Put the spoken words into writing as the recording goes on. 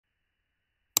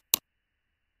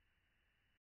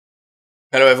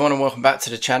Hello everyone and welcome back to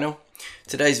the channel.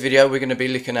 Today's video we're going to be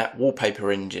looking at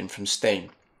Wallpaper Engine from Steam.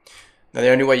 Now the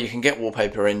only way you can get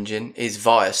Wallpaper Engine is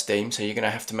via Steam, so you're going to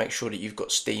have to make sure that you've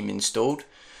got Steam installed.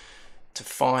 To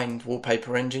find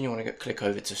Wallpaper Engine you want to click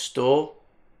over to Store,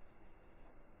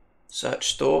 search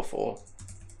Store for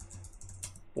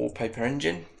Wallpaper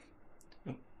Engine.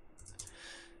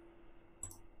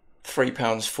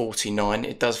 £3.49,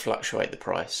 it does fluctuate the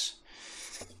price.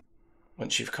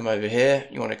 Once you've come over here,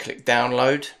 you want to click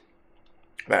download.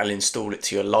 That'll install it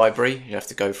to your library. You have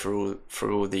to go through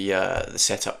all the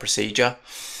setup procedure.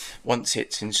 Once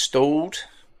it's installed,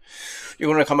 you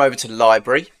want to come over to the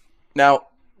library. Now,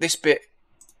 this bit,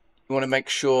 you want to make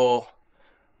sure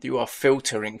that you are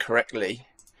filtering correctly.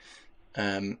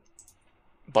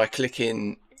 By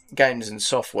clicking Games and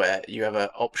Software, you have an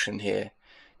option here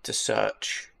to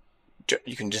search.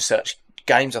 You can just search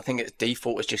games. I think its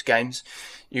default is just games.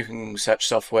 You can search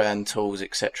software and tools,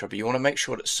 etc. But you want to make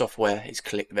sure that software is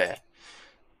clicked there.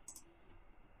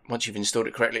 Once you've installed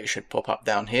it correctly, it should pop up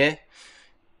down here.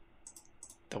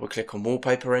 Double click on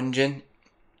Wallpaper Engine.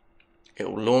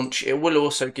 It will launch. It will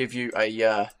also give you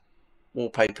a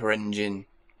Wallpaper Engine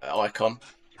icon.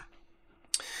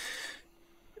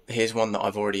 Here's one that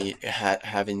I've already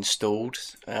have installed.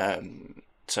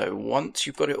 So once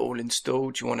you've got it all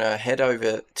installed, you want to head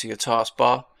over to your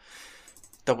taskbar,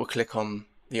 double click on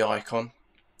the icon,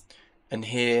 and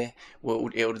here it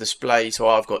will display. So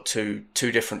I've got two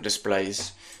different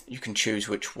displays. You can choose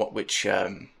which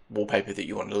wallpaper that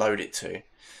you want to load it to.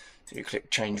 So you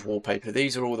click change wallpaper.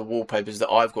 These are all the wallpapers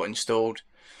that I've got installed,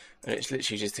 and it's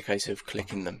literally just a case of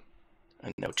clicking them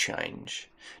and they'll change.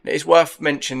 Now, it's worth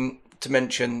to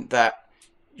mention that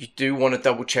you do want to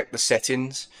double check the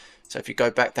settings. So if you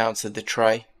go back down to the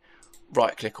tray,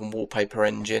 right click on Wallpaper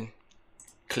Engine,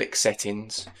 click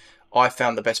Settings. I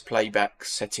found the best playback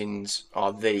settings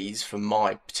are these for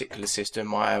my particular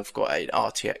system. I have got an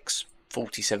RTX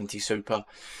 4070 Super,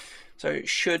 so it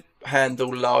should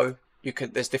handle low.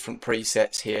 There's different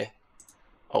presets here: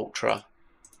 ultra,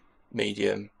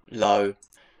 medium, low.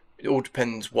 It all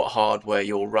depends what hardware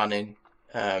you're running.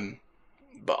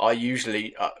 But I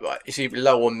usually, it's either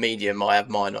low or medium I have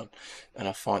mine on, and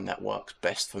I find that works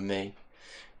best for me.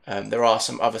 There are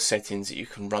some other settings that you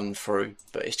can run through,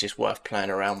 but it's just worth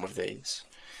playing around with these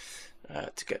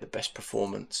to get the best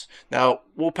performance. Now,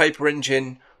 Wallpaper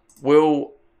Engine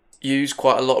will use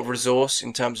quite a lot of resource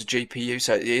in terms of GPU,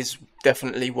 so it is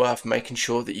definitely worth making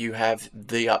sure that you have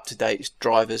the up-to-date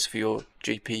drivers for your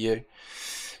GPU.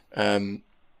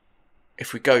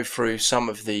 If we go through some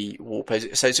of the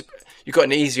wallpapers, so you've got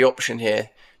an easy option here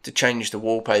to change the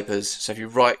wallpapers. So if you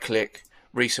right click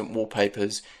recent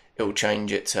wallpapers, it will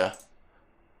change it to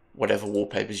whatever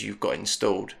wallpapers you've got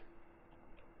installed.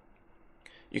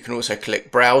 You can also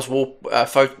click browse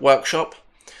photo workshop,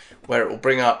 where it will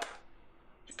bring up,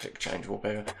 click change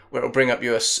wallpaper, where it will bring up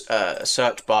your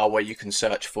search bar where you can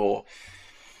search for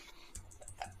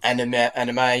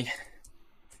anime.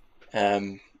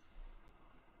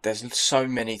 There's so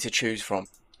many to choose from.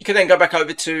 You can then go back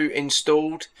over to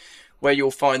installed, where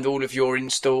you'll find all of your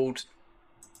installed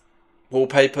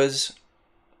wallpapers.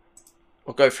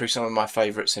 I'll go through some of my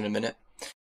favorites in a minute.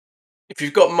 If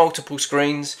you've got multiple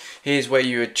screens, here's where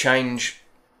you would change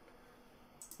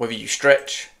whether you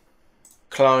stretch,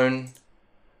 clone,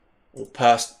 or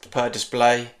per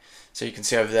display. So you can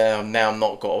see over there, I'm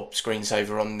not got a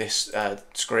screensaver on this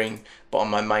screen, but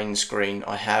on my main screen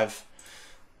I have.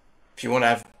 If you want to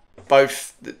have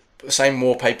both the same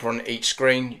wallpaper on each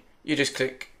screen, you just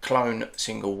click clone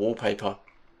single wallpaper.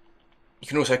 You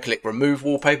can also click remove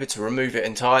wallpaper to remove it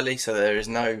entirely, so there is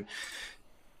no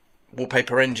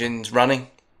Wallpaper Engines running.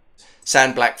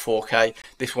 Sand Black 4K.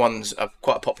 This one's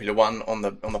quite a popular one on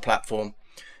the platform.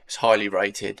 It's highly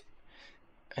rated,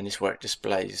 and it's where it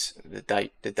displays the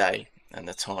date, the day, and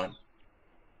the time.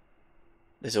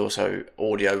 There's also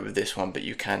audio with this one, but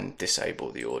you can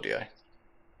disable the audio.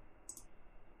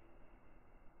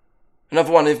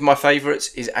 Another one of my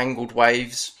favourites is Angled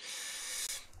Waves.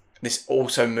 This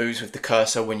also moves with the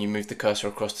cursor when you move the cursor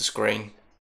across the screen.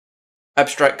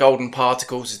 Abstract Golden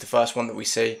Particles is the first one that we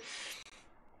see.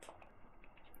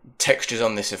 Textures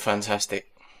on this are fantastic.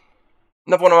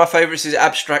 Another one of my favourites is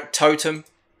Abstract Totem.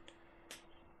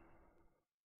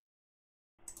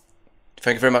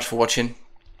 Thank you very much for watching.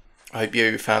 I hope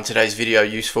you found today's video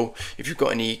useful. If you've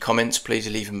got any comments, please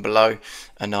leave them below,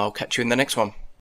 and I'll catch you in the next one.